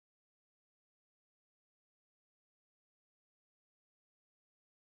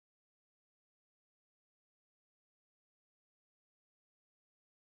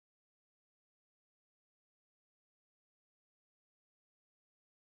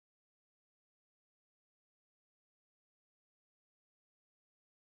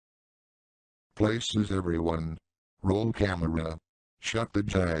places everyone. Roll camera. Shuck the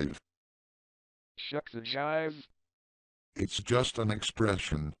jive. Shuck the jive? It's just an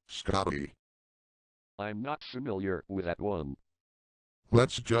expression, Scotty. I'm not familiar with that one.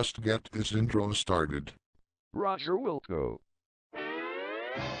 Let's just get this intro started. Roger Wilco.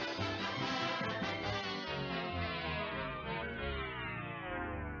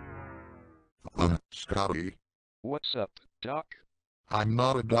 Scotty. What's up, Doc? I'm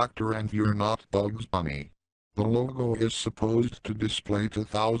not a doctor and you're not Bugs Bunny. The logo is supposed to display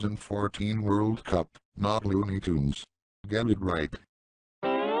 2014 World Cup, not Looney Tunes. Get it right.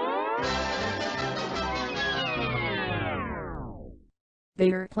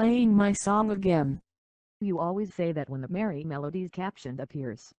 They're playing my song again. You always say that when the Merry Melodies caption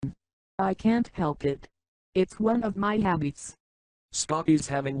appears. I can't help it. It's one of my habits. Scotty's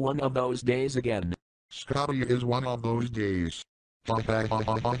having one of those days again. Scotty is one of those days.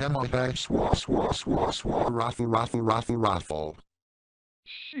 Raffle.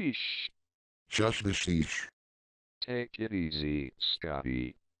 Sheesh. Shush the sheesh. Take it easy,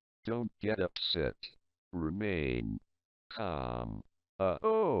 Scotty. Don't get upset. Remain calm.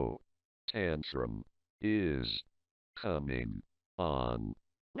 Tantrum is coming on.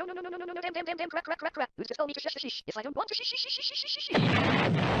 No, damn, crap. Who's just told me to shush the sheesh? Yes, I don't want to sheesh.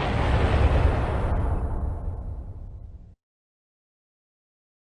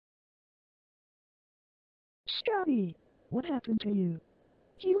 Scotty, what happened to you?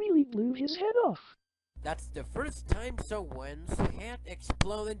 He really blew his head off. That's the first time someone's head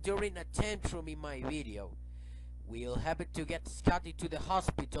exploded during a tantrum in my video. We'll have to get Scotty to the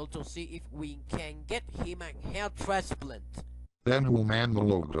hospital to see if we can get him a head transplant. Then who'll man the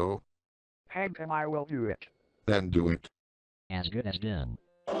logo? Hank and I will do it. Then do it. As good as done.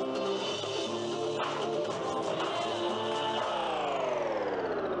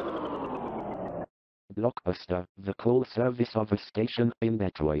 Blockbuster, the call service of a station in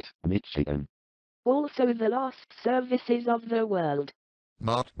Detroit, Michigan. Also the last services of the world.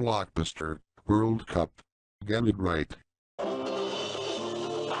 Not Blockbuster, World Cup. Get it right.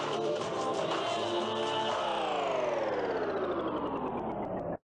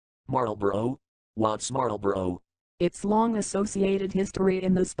 Marlboro? What's Marlboro? It's long associated history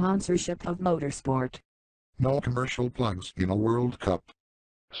in the sponsorship of motorsport. No commercial plugs in a World Cup.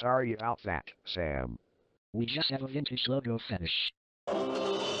 Sorry about that, Sam. We just have a vintage logo fetish.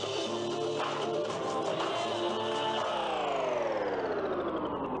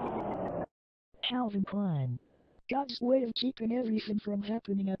 Calvin Klein. God's way of keeping everything from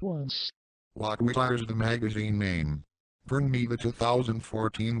happening at once. What requires the magazine name? Bring me the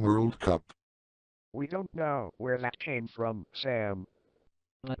 2014 World Cup. We don't know where that came from, Sam.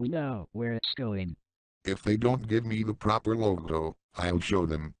 But we know where it's going. If they don't give me the proper logo, I'll show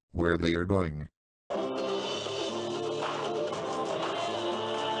them where they are going.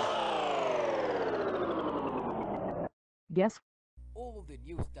 Guess All the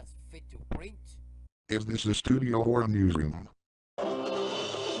news that's fit to print. Is this a studio or a newsroom?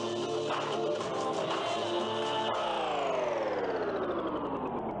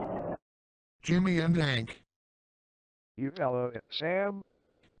 Jimmy and Hank. You bellowed, Sam?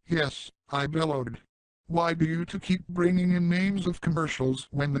 Yes, I bellowed. Why do you two keep bringing in names of commercials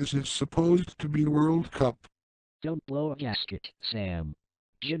when this is supposed to be World Cup? Don't blow a gasket, Sam.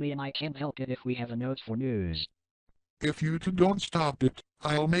 Jimmy and I can't help it if we have a note for news. If you two don't stop it,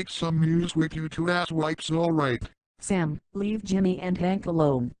 I'll make some news with you two asswipes, alright. Sam, leave Jimmy and Hank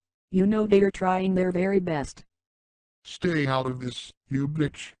alone. You know they're trying their very best. Stay out of this, you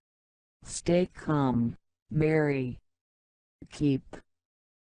bitch. Stay calm, Mary. Keep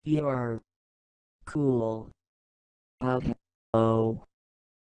your cool.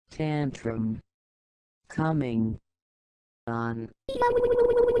 Tantrum coming on.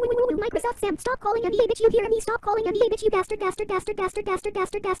 Microsoft Sam, stop calling me, bitch, you hear me? Stop calling me, bitch, you bastard.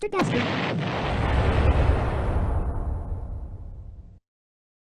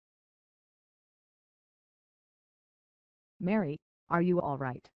 Mary, are you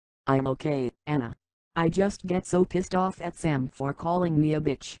alright? I'm okay, Anna. I just get so pissed off at Sam for calling me a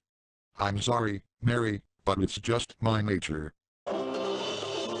bitch. I'm sorry, Mary, but it's just my nature.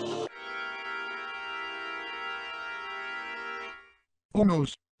 Oh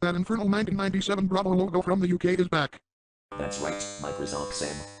noes, that infernal 1997 Bravo logo from the UK is back. That's right, Microsoft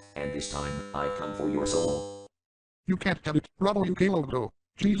Sam. And this time, I come for your soul. You can't have it, Bravo UK logo.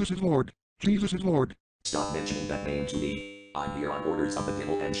 Jesus is Lord. Jesus is Lord. Stop mentioning that name to me. I'm here on orders of the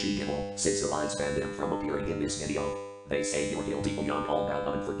Gibble and She-Gibble, since Eli's banned them from appearing in this video. They say you're guilty beyond all bad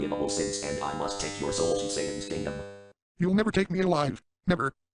unforgivable sins and I must take your soul to Satan's kingdom. You'll never take me alive.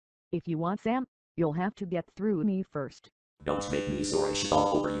 Never. If you want Sam, You'll have to get through me first. Don't make me sorry shit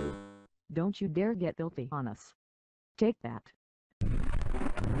all over you. Don't you dare get filthy on us. Take that.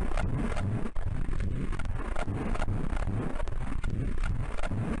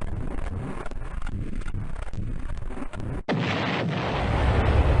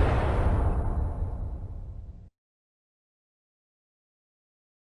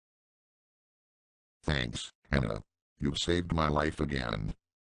 Thanks, Hannah. You've saved my life again.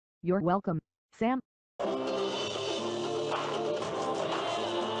 You're welcome, Sam.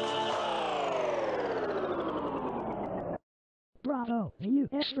 Bravo, the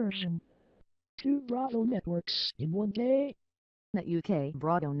US version. 2 Bravo networks in one day. The UK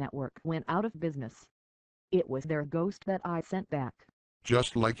Bravo network went out of business. It was their ghost that I sent back.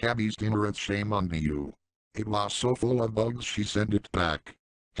 Just like Abby's dinner at Shame on You. It was so full of bugs she sent it back.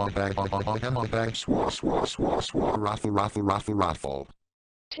 Raffle.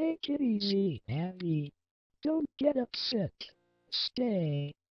 Take it easy, Abby. Don't get upset.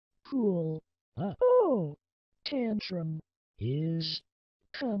 Stay cool. Oh! Tantrum is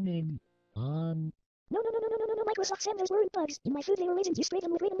coming on. No, Microsoft Sam, those were bugs. In my food they were raisins. You sprayed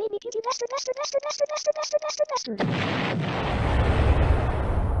them with rain and made me pew pew faster.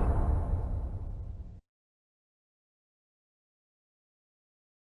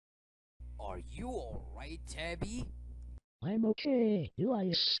 Are you alright, Tabby? I'm okay,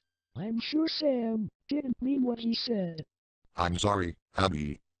 Elias. I'm sure Sam didn't mean what he said. I'm sorry,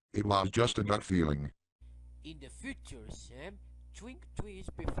 Abby. It was just a gut feeling. In the future, Sam, think twice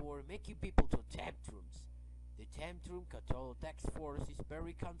before making people to tantrums. The Tantrum Control Task Force is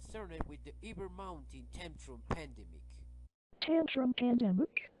very concerned with the ever-mounting tantrum pandemic. Tantrum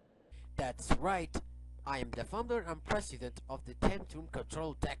pandemic? That's right. I am the founder and president of the Tantrum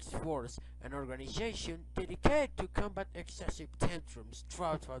Control Task Force, an organization dedicated to combat excessive tantrums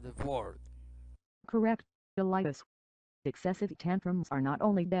throughout the world. Correct, Elias. Excessive tantrums are not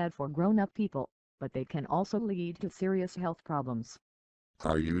only bad for grown-up people, but they can also lead to serious health problems.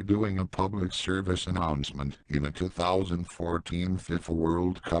 Are you doing a public service announcement in a 2014 FIFA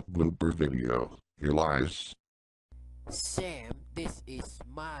World Cup blooper video, Elias? Sam, this is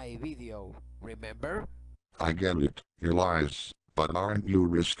my video, remember? I get it, Elias, but aren't you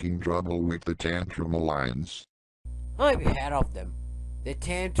risking trouble with the Tantrum Alliance? I'm ahead of them. The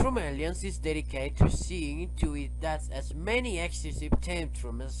Tantrum Alliance is dedicated to seeing to it that as many excessive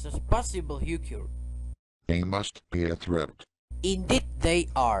tantrums as possible occur. They must be a threat. Indeed they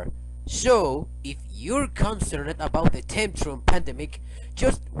are. So, if you're concerned about the tantrum pandemic,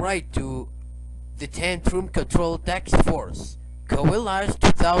 just write to the Tantrum Control Task Force, Coalize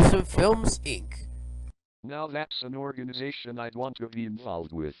 2000 Films Inc. Now that's an organization I'd want to be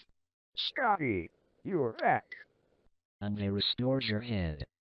involved with. Scotty, you're back. And they restored your head.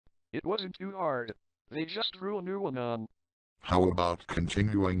 It wasn't too hard. They just threw a new one on. How about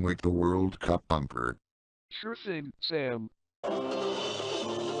continuing with the World Cup bumper? Sure thing, Sam.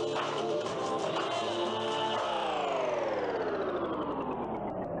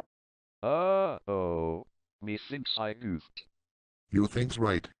 Uh-oh. Methinks I goofed. You think's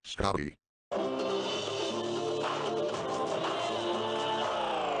right, Scotty.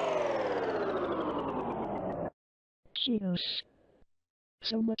 Cheetos.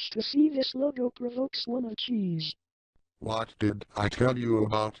 So much to see this logo provokes one of cheese. What did I tell you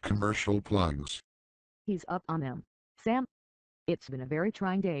about commercial plugs? He's up on them. Sam, it's been a very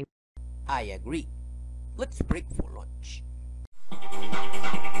trying day. I agree. Let's break for lunch.